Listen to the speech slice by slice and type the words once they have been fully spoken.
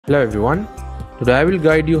Hello everyone, today I will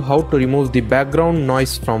guide you how to remove the background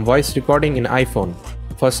noise from voice recording in iPhone.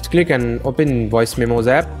 First click and open Voice Memos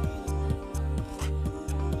app.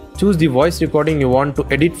 Choose the voice recording you want to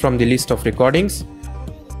edit from the list of recordings.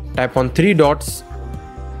 Tap on three dots.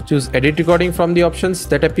 Choose Edit Recording from the options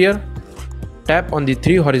that appear. Tap on the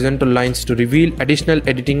three horizontal lines to reveal additional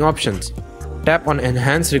editing options. Tap on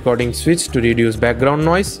Enhance Recording switch to reduce background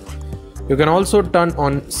noise. You can also turn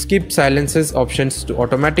on Skip Silences options to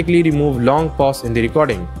automatically remove long pause in the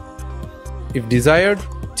recording. If desired,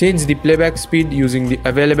 change the playback speed using the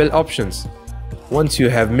available options. Once you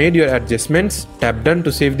have made your adjustments, tap Done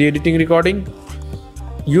to save the editing recording.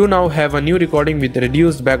 You now have a new recording with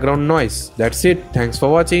reduced background noise. That's it. Thanks for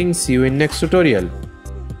watching. See you in next tutorial.